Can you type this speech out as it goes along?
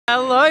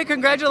Hello,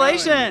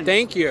 congratulations.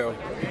 Thank you.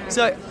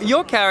 So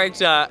your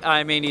character,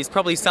 I mean, is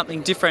probably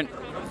something different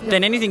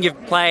than anything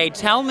you've played.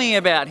 Tell me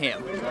about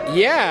him.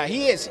 Yeah,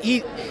 he is.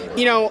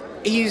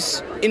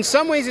 He's in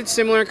some ways it's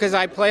similar because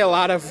I play a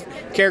lot of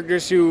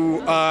characters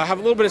who have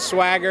a little bit of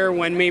swagger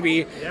when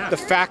maybe the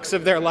facts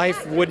of their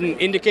life wouldn't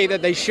indicate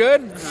that they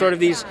should. Sort of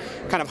these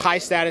kind of high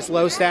status,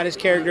 low status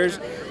characters.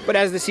 But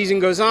as the season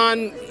goes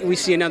on, we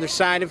see another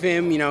side of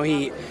him. You know,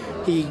 he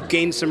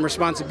gains some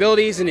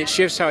responsibilities and it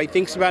shifts how he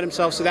thinks about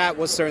himself, so that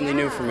was certainly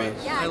new for me.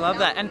 I love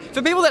that. And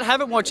for people that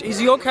haven't watched,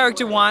 is your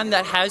character one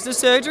that has the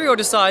surgery or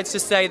decides to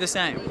stay the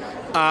same?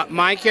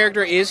 My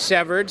character is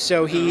severed,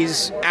 so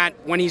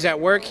when he's at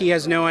work, he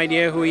has no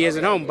idea who he is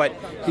at home, but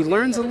he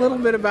learns a little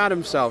bit about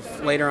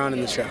himself later on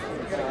in the show.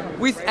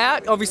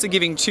 Without obviously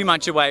giving too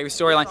much away with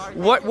storyline,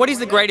 what is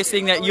the greatest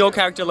thing that your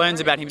character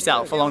learns about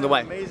himself along the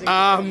way?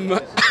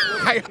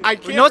 I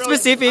can't Not really,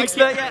 specifics,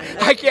 but yeah.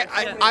 I can't.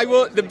 I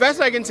will. The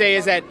best I can say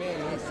is that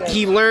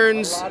he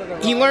learns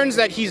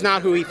that he's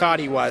not who he thought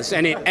he was,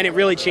 and it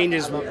really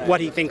changes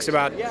what he thinks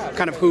about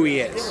kind of who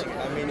he is.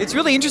 It's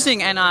really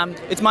interesting, and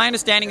it's my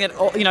understanding that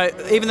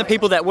even the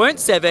people that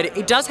weren't severed,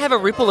 it does have a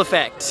ripple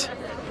effect.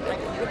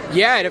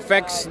 Yeah, it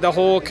affects the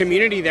whole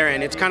community they're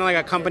in. It's kind of like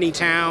a company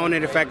town.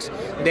 It affects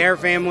their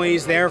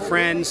families, their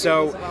friends.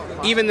 So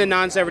even the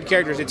non-severed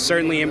characters, it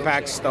certainly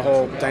impacts the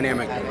whole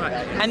dynamic.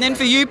 And then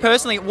for you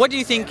personally, what do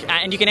you think,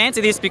 and you can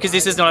answer this because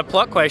this is not a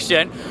plot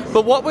question,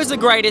 but what was the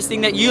greatest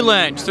thing that you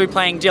learned through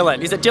playing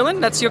Dylan? Is it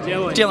Dylan? That's your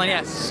Dylan,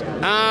 yes.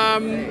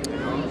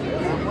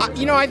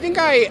 I think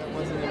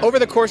over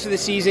the course of the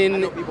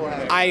season,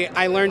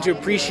 I learned to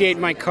appreciate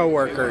my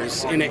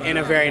coworkers in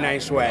a very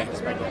nice way.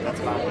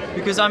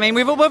 Because I mean,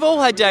 we've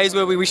all had days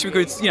where we wish we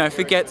could,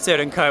 forget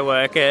certain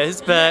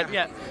coworkers, but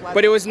yeah.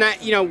 But it was not,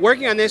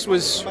 working on this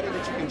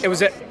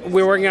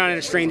we were working on it at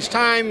a strange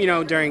time,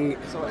 during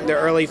the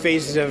early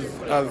phases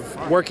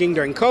of working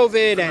during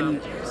COVID,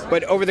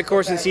 but over the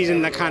course of the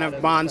season, the kind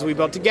of bonds we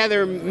built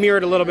together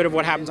mirrored a little bit of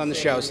what happens on the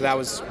show, so that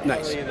was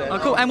nice. Oh,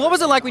 cool. And what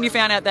was it like when you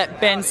found out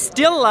that Ben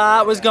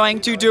Stiller was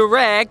going to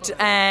direct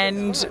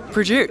and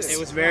produce? It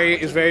was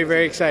very,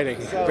 very exciting.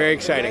 Very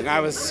exciting. I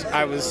was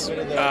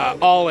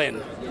all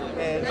in.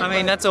 I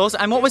mean, that's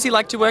awesome. And what was he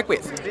like to work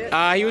with?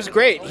 He was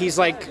great. He's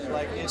like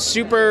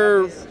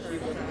super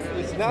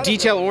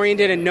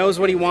detail-oriented and knows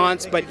what he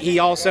wants, but he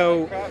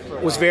also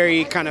was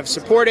very kind of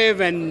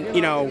supportive and,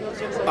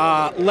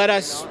 let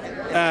us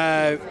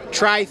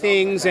try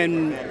things,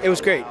 and it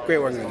was great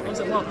working with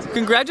him. Well,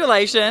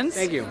 congratulations.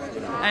 Thank you.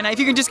 And if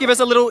you can just give us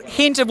a little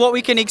hint of what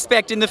we can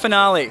expect in the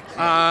finale.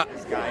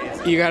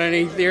 You got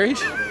any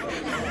theories?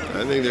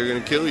 I think they're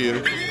going to kill you.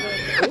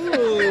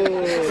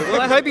 Ooh. Well,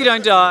 I hope you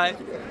don't die.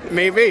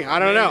 Maybe. I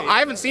don't know. I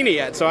haven't seen it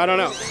yet, so I don't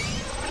know.